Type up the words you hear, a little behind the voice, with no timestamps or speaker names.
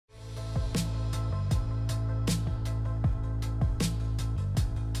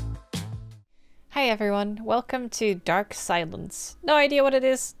Hi everyone, welcome to Dark Silence. No idea what it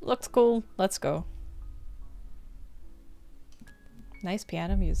is, looks cool, let's go. Nice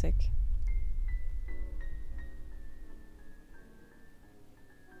piano music.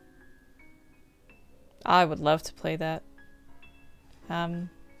 I would love to play that.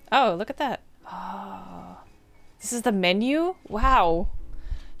 Oh, look at that. Oh, this is the menu? Wow.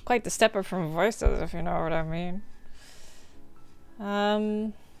 Quite the step up from voices, if you know what I mean.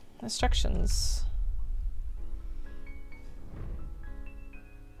 Instructions.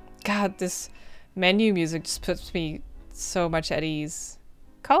 God, this menu music just puts me so much at ease.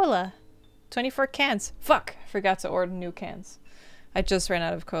 Cola! 24 cans. Fuck! Forgot to order new cans. I just ran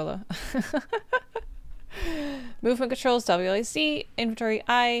out of cola. Movement controls WASD, inventory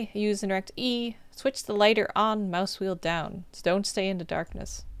I, use and direct E, switch the lighter on, mouse wheel down. Don't stay in the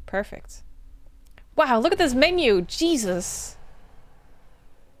darkness. Perfect. Wow, look at this menu! Jesus!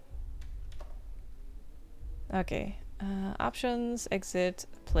 Okay. Options, exit,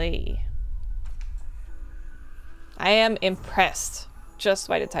 play. I am impressed just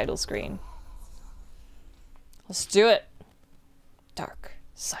by the title screen. Let's do it. Dark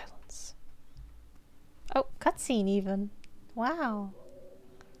silence. Oh, cutscene even. Wow.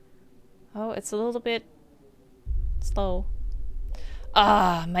 Oh, it's a little bit slow.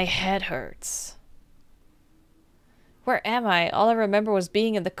 Ah, my head hurts. Where am I? All I remember was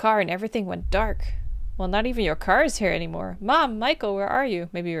being in the car and everything went dark. Well, not even your car is here anymore. Mom, Michael, where are you?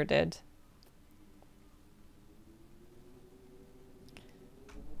 Maybe you're dead.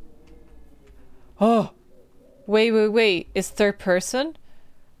 Oh! Wait. It's third person?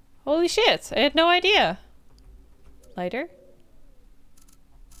 Holy shit, I had no idea. Lighter?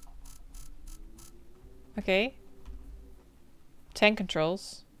 Okay. Tank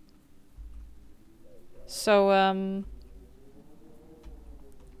controls. So,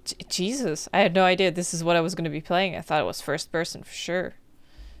 Jesus, I had no idea this is what I was going to be playing. I thought it was first person for sure.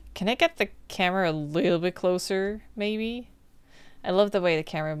 Can I get the camera a little bit closer, maybe? I love the way the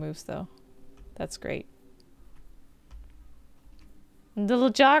camera moves, though. That's great. Little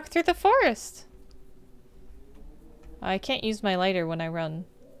jog through the forest. I can't use my lighter when I run.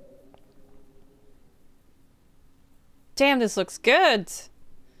 Damn, this looks good!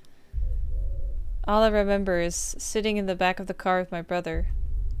 All I remember is sitting in the back of the car with my brother.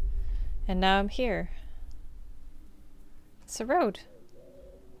 And now I'm here. It's a road.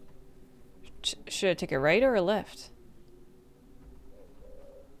 Should I take a right or a left?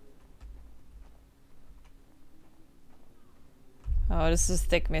 Oh, this is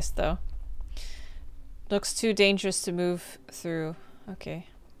thick mist though. Looks too dangerous to move through. Okay.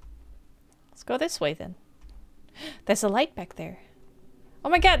 Let's go this way then. There's a light back there. Oh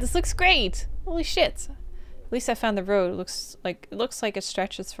my god, this looks great! Holy shit. At least I found the road. It looks like it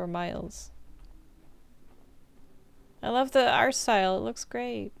stretches for miles. I love the art style. It looks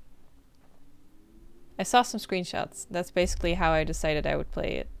great. I saw some screenshots. That's basically how I decided I would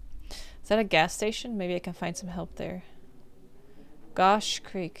play it. Is that a gas station? Maybe I can find some help there. Gosh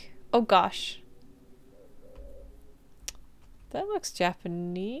Creek. Oh gosh. That looks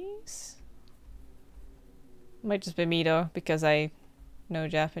Japanese. Might just be me though, because I know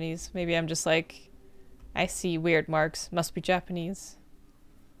Japanese. Maybe I'm just like, I see weird marks. Must be Japanese.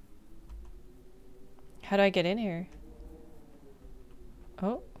 How do I get in here?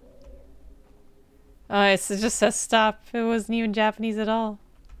 Oh. Oh, it just says stop. It wasn't even Japanese at all.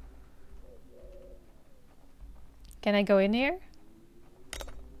 Can I go in here?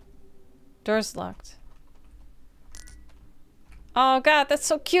 Door's locked. Oh god, that's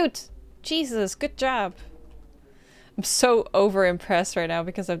so cute! Jesus, good job. I'm so over impressed right now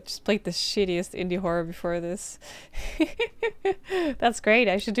because I've just played the shittiest indie horror before this. That's great.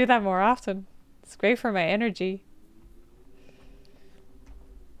 I should do that more often. It's great for my energy.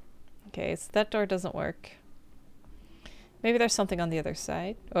 Okay, so that door doesn't work. Maybe there's something on the other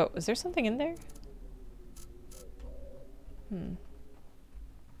side. Oh, is there something in there?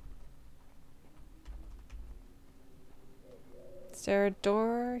 Is there a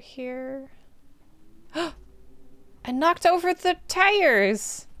door here? I knocked over the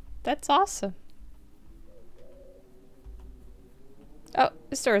tires! That's awesome. Oh,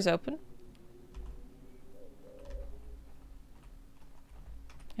 this door is open.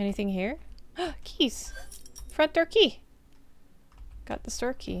 Anything here? Keys! Front door key! Got the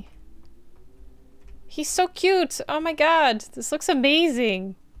store key. He's so cute! Oh my god! This looks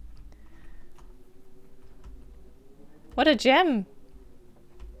amazing! What a gem!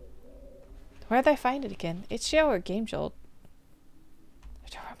 Where'd I find it again? Itch.io or GameJolt? I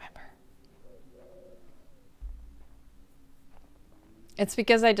don't remember. It's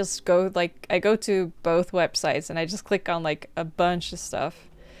because I just go, like, I go to both websites and I just click on, like, a bunch of stuff.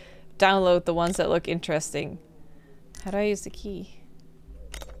 Download the ones that look interesting. How do I use the key?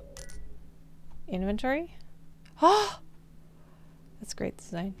 Inventory? Oh! That's great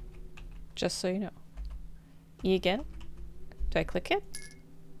design. Just so you know. E again. Do I click it?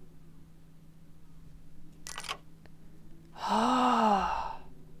 Oh!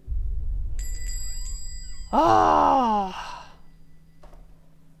 Oh!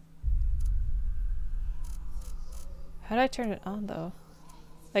 How do I turn it on though?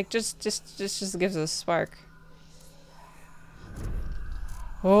 Like just gives a spark.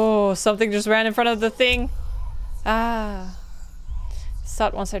 Oh, something just ran in front of the thing. Ah. Saw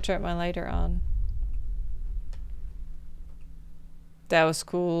it once I turned my lighter on. That was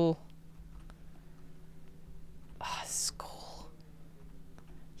cool. Oh, this is cool.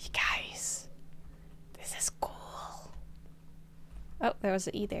 You guys. This is cool. Oh, there was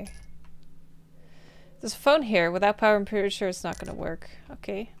an E there. There's a phone here. Without power, I'm pretty sure it's not going to work.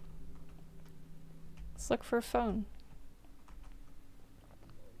 Okay. Let's look for a phone.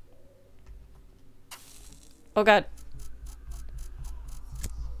 Oh god.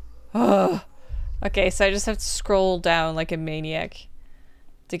 Oh. Okay, so I just have to scroll down like a maniac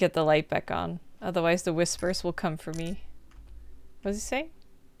to get the light back on. Otherwise the whispers will come for me. What does he say?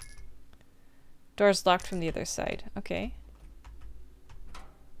 Door's locked from the other side. Okay.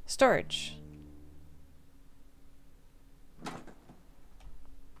 Storage.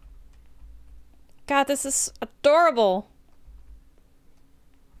 God, this is adorable.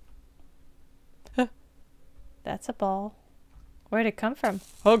 That's a ball. Where'd it come from?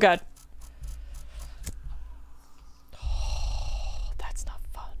 Oh god. Oh, that's not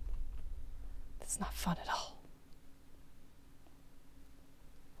fun. That's not fun at all.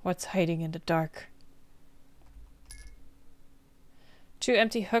 What's hiding in the dark? 2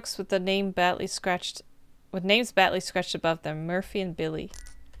 empty hooks with the name badly scratched, with names badly scratched above them. Murphy and Billy.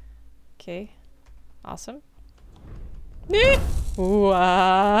 Okay. Awesome. Ooh,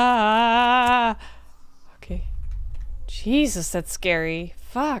 ah. Okay. Jesus, that's scary.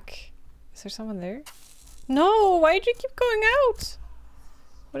 Fuck. Is there someone there? No, why'd you keep going out?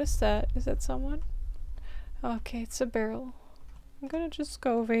 What is that? Is that someone? Okay, it's a barrel. I'm gonna just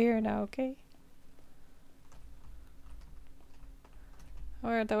go over here now, okay?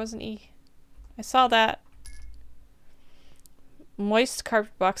 Oh, that was an E. I saw that. Moist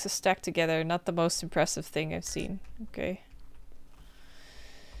carpet boxes stacked together. Not the most impressive thing I've seen. Okay.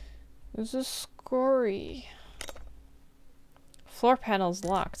 This is scary. Floor panel's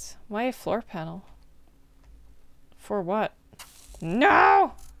locked. Why a floor panel? For what?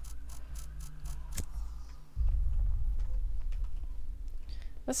 No!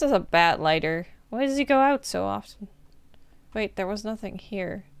 This is a bat lighter. Why does he go out so often? Wait, there was nothing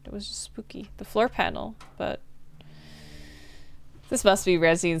here. It was just spooky. The floor panel, but... This must be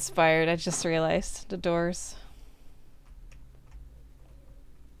Resi inspired, I just realized. The doors.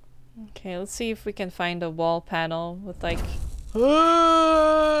 Okay, let's see if we can find a wall panel with like...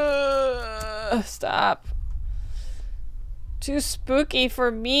 Stop. Too spooky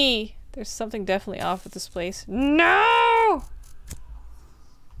for me. There's something definitely off with this place. No!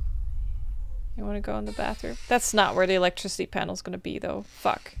 You want to go in the bathroom? That's not where the electricity panel's gonna be though.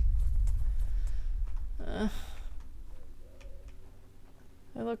 Fuck.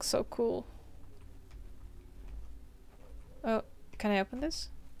 It looks so cool. Oh, can I open this?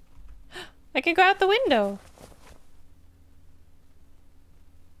 I can go out the window!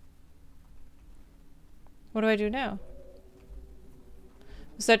 What do I do now?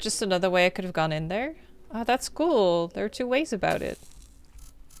 Was that just another way I could have gone in there? Oh, that's cool. There are 2 ways about it.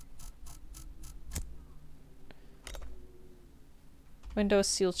 Window is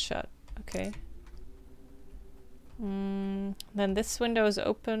sealed shut. Okay. Then this window is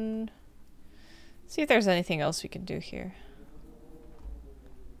open. See if there's anything else we can do here.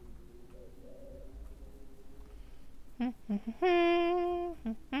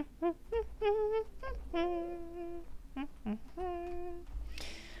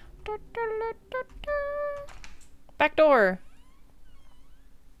 Back door.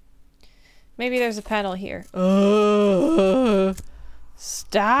 Maybe there's a panel here.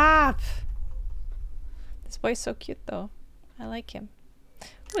 Stop! This boy's so cute though. I like him.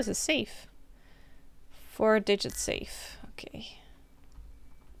 What is a safe? 4-digit safe. Okay.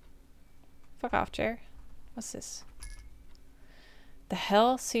 Fuck off, chair. What's this? The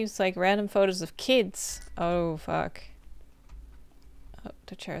hell? Seems like random photos of kids. Oh, fuck. Oh,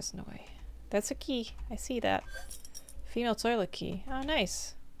 the chair's in the way. That's a key. I see that. Female toilet key. Oh,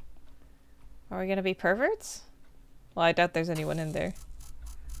 nice. Are we gonna be perverts? Well, I doubt there's anyone in there.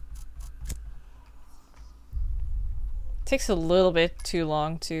 Takes a little bit too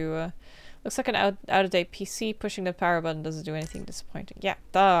long to... looks like an out-of-date PC. Pushing the power button doesn't do anything disappointing. Yeah,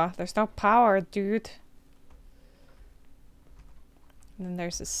 duh. There's no power, dude. And then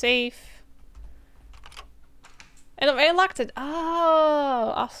there's a safe. And I unlocked it.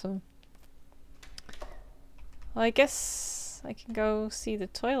 Oh, awesome. Well, I guess I can go see the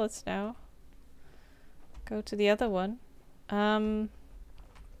toilets now. Go to the other one.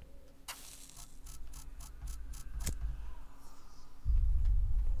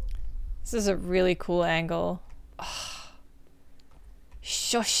 This is a really cool angle. Oh,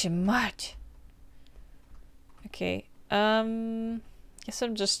 shush much. Okay. Guess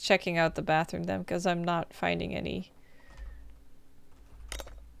I'm just checking out the bathroom then, because I'm not finding any.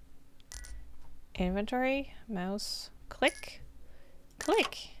 Inventory, mouse, click,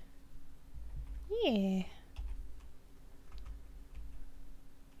 click. Yeah.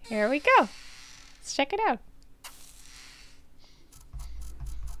 Here we go. Let's check it out.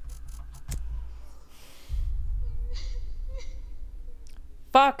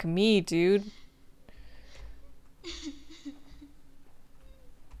 Fuck me, dude.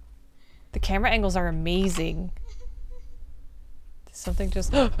 The camera angles are amazing. Did something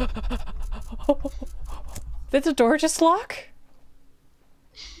just... Did the door just lock?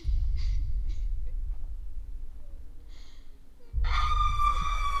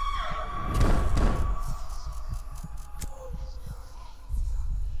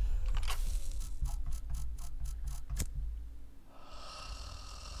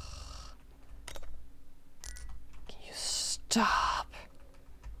 Can you stop?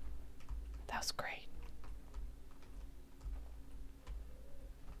 That was great.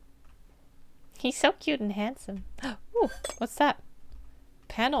 He's so cute and handsome. Ooh, what's that?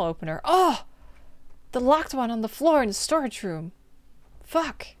 Panel opener. Oh! The locked one on the floor in the storage room.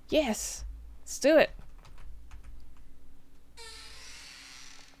 Fuck. Yes. Let's do it.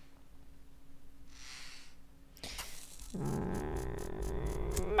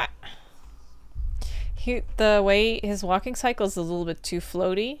 The way his walking cycle is a little bit too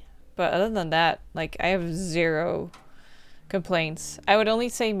floaty. But other than that, like, I have zero complaints. I would only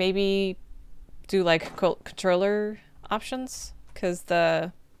say maybe do like controller options, because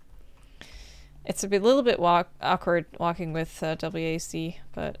it's a little bit awkward walking with WASD,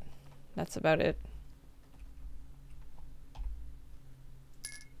 but that's about it.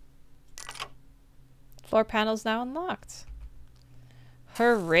 Floor panel's now unlocked.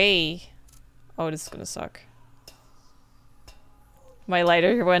 Hooray! Oh, this is gonna suck. My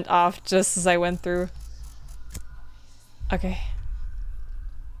lighter went off just as I went through. Okay.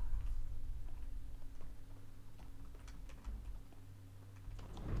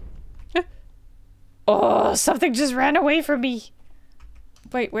 Oh, something just ran away from me.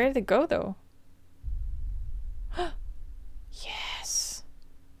 Wait, where did it go though? Yes.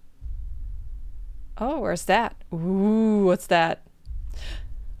 Oh, where's that? Ooh, what's that?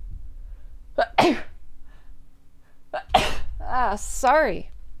 Ah, sorry.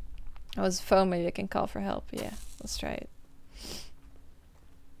 I was phone, maybe I can call for help. Yeah, let's try it.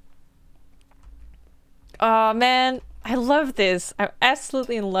 Oh man, I love this. I'm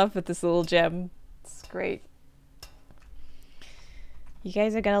absolutely in love with this little gem. It's great. You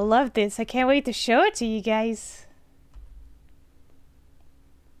guys are gonna love this. I can't wait to show it to you guys.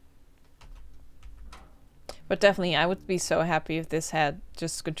 But definitely, I would be so happy if this had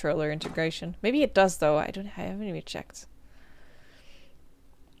just controller integration. Maybe it does though. I haven't even checked.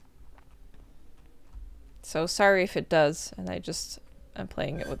 So sorry if it does, and I'm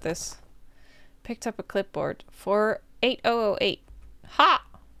playing it with this. Picked up a clipboard for 8008. Ha!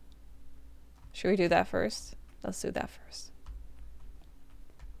 Should we do that first? Let's do that first.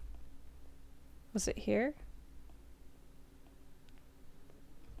 Was it here?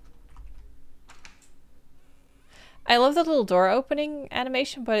 I love the little door opening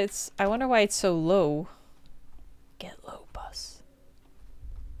animation, but I wonder why it's so low. Get low, bus.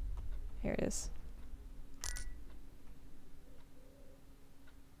 Here it is.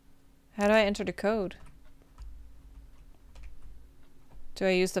 How do I enter the code? Do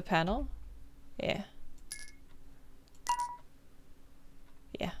I use the panel? Yeah.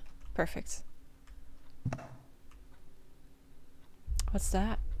 Yeah, perfect. What's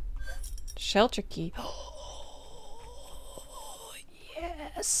that? Shelter key. Oh,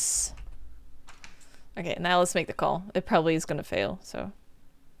 yes. Okay, now let's make the call. It probably is gonna fail, so.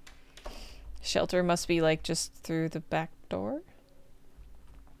 Shelter must be like just through the back door.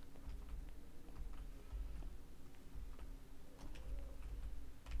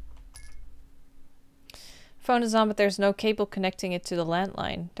 Phone is on, but there's no cable connecting it to the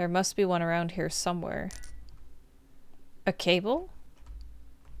landline. There must be one around here somewhere. A cable?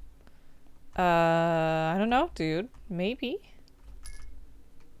 I don't know, dude. Maybe.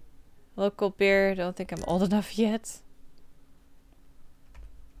 Local beer. Don't think I'm old enough yet.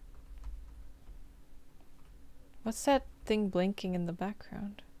 What's that thing blinking in the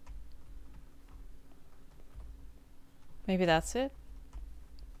background? Maybe that's it?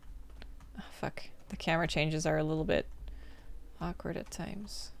 Oh, fuck. The camera changes are a little bit awkward at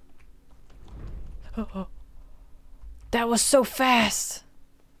times. Oh, that was so fast!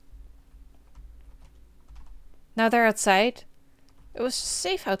 Now they're outside. It was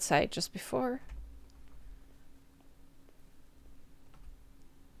safe outside just before.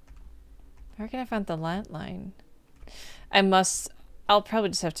 Where can I find the landline? I'll probably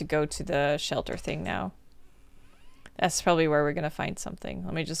just have to go to the shelter thing now. That's probably where we're gonna find something.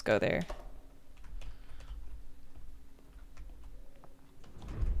 Let me just go there.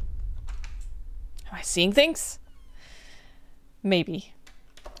 Am I seeing things? Maybe.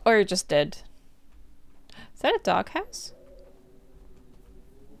 Or you're just dead. Is that a doghouse?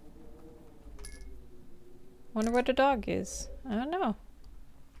 Wonder where the dog is. I don't know.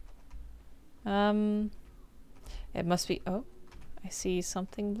 It must be... Oh, I see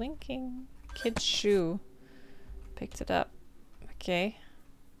something blinking. Kid's shoe. Picked it up. Okay.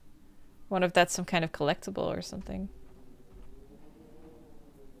 Wonder if that's some kind of collectible or something.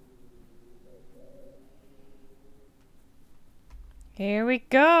 Here we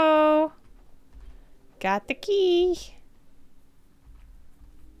go. Got the key.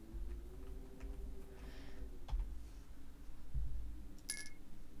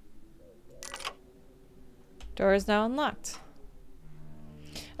 Door is now unlocked.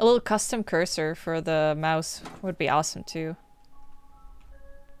 A little custom cursor for the mouse would be awesome too.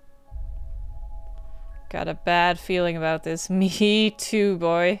 Got a bad feeling about this. Me too,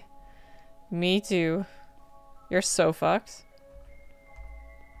 boy. Me too. You're so fucked.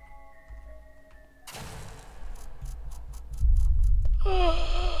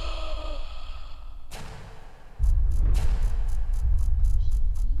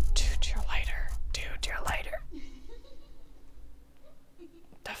 Dude, your lighter. Dude, your lighter.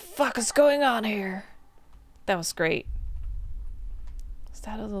 The fuck is going on here? That was great. Is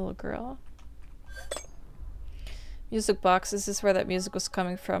that a little girl? Music box. This is where that music was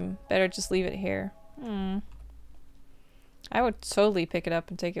coming from. Better just leave it here. I would totally pick it up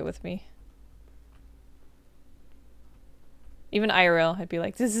and take it with me. Even IRL, I'd be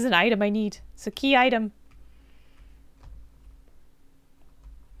like, this is an item I need. It's a key item.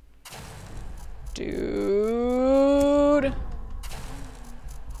 Dude.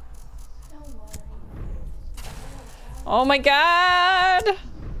 Oh my god.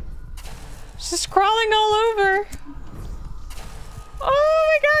 She's crawling all over. Oh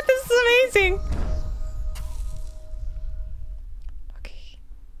my god, this is amazing. Okay.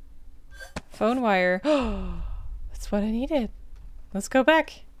 Phone wire. That's what I needed. Let's go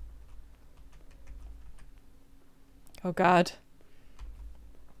back. Oh god.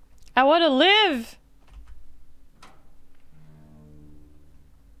 I want to live!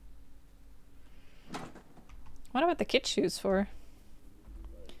 What about the kid shoes for?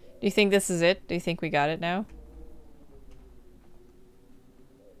 Do you think this is it? Do you think we got it now?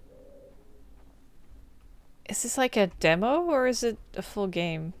 Is this like a demo or is it a full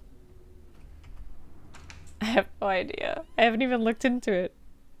game? I have no idea. I haven't even looked into it.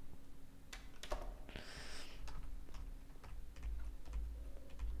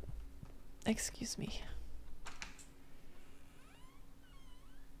 Excuse me.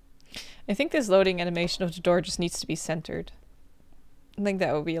 I think this loading animation of the door just needs to be centered. I think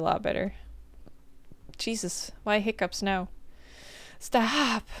that would be a lot better. Jesus, why hiccups now?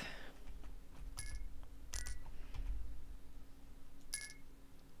 Stop!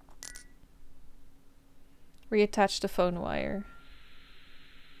 Reattach the phone wire.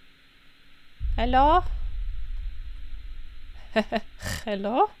 Hello?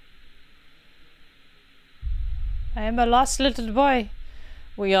 Hello? I am a lost little boy.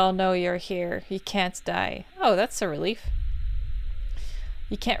 We all know you're here. You can't die. Oh, that's a relief.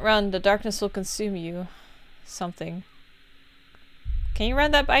 You can't run. The darkness will consume you. Something. Can you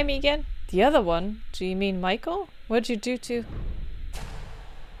run that by me again? The other one? Do you mean Michael? What'd you do to...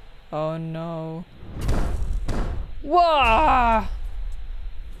 Oh no. Whoa!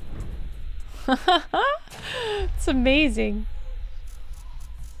 It's amazing.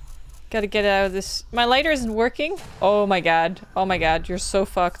 Gotta get out of this. My lighter isn't working. Oh my god. Oh my god. You're so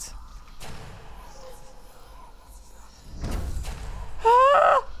fucked.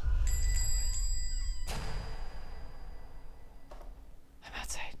 Ah! I'm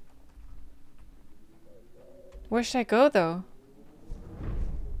outside. Where should I go, though?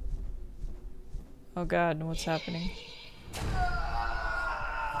 Oh god, what's happening?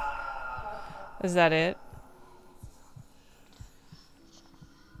 Is that it?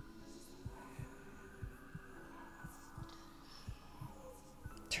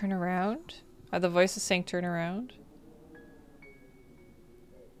 Turn around? Are the voices saying turn around?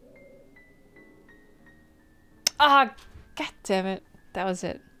 Ah, god damn it. That was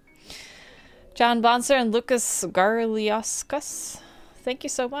it. John Bonser and Lucas Garlioskas. Thank you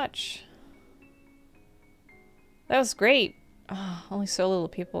so much. That was great. Oh, only so little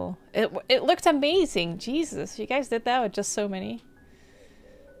people. It looked amazing. Jesus, you guys did that with just so many.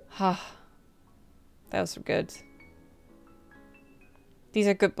 Ah, that was good. These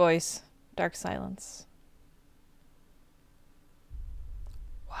are good boys. Dark Silence.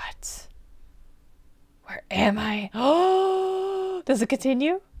 What? Where am I? Oh, does it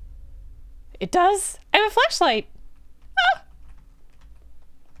continue? It does? I have a flashlight! Ah!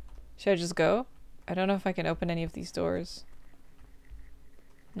 Should I just go? I don't know if I can open any of these doors.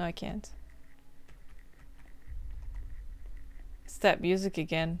 No, I can't. It's that music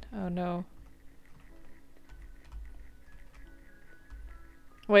again. Oh no.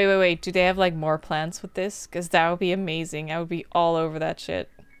 Wait. Do they have like more plans with this? Because that would be amazing. I would be all over that shit.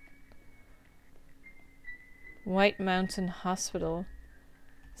 White Mountain Hospital.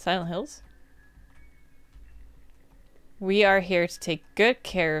 Silent Hills? We are here to take good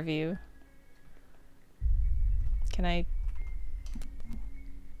care of you. Can I...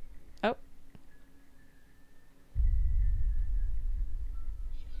 Oh.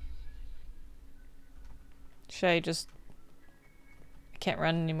 Should I just... I can't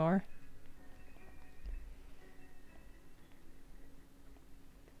run anymore.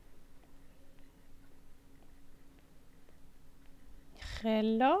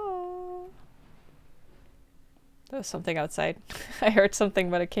 Hello? There was something outside. I heard something,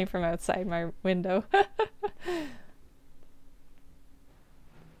 but it came from outside my window.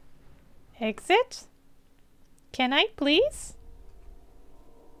 Exit? Can I, please?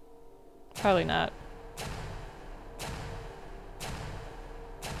 Probably not.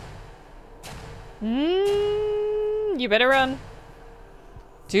 You better run.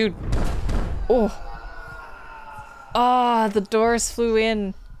 Dude. Oh. Ah, the doors flew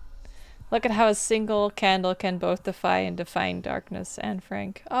in. Look at how a single candle can both defy and define darkness. Anne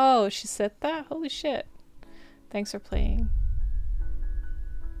Frank. Oh, she said that? Holy shit. Thanks for playing.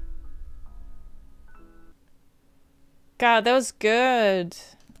 God, that was good.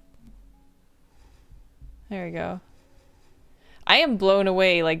 There we go. I am blown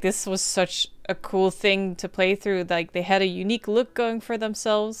away. Like, this was such a cool thing to play through. Like, they had a unique look going for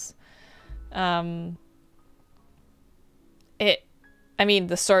themselves. I mean,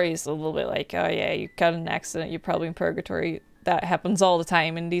 the story is a little bit like, oh yeah, you got in an accident, you're probably in purgatory. That happens all the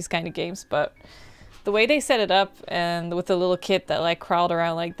time in these kind of games, but the way they set it up and with the little kid that like crawled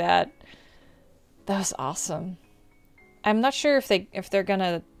around like that was awesome. I'm not sure if they're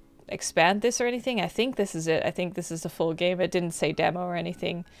gonna expand this or anything. I think this is it. I think this is the full game. It didn't say demo or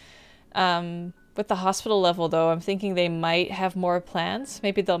anything. With the hospital level though, I'm thinking they might have more plans.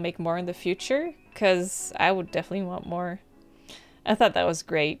 Maybe they'll make more in the future, because I would definitely want more. I thought that was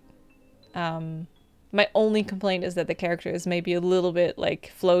great. My only complaint is that the character is maybe a little bit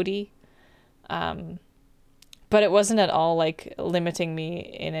like floaty. But it wasn't at all like limiting me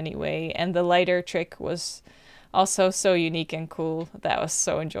in any way. And the lighter trick was also so unique and cool. That was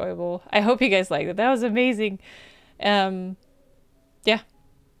so enjoyable. I hope you guys liked it. That was amazing. Yeah. It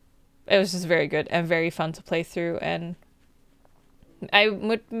was just very good and very fun to play through. And I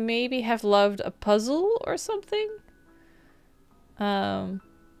would maybe have loved a puzzle or something.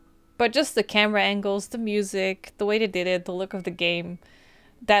 But just the camera angles, the music, the way they did it, the look of the game,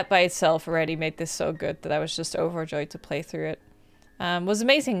 that by itself already made this so good that I was just overjoyed to play through it. Was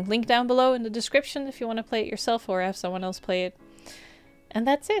amazing. Link down below in the description if you want to play it yourself or have someone else play it. And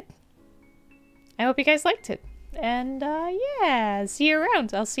that's it. I hope you guys liked it. And yeah, see you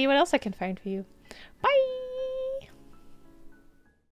around. I'll see what else I can find for you. Bye!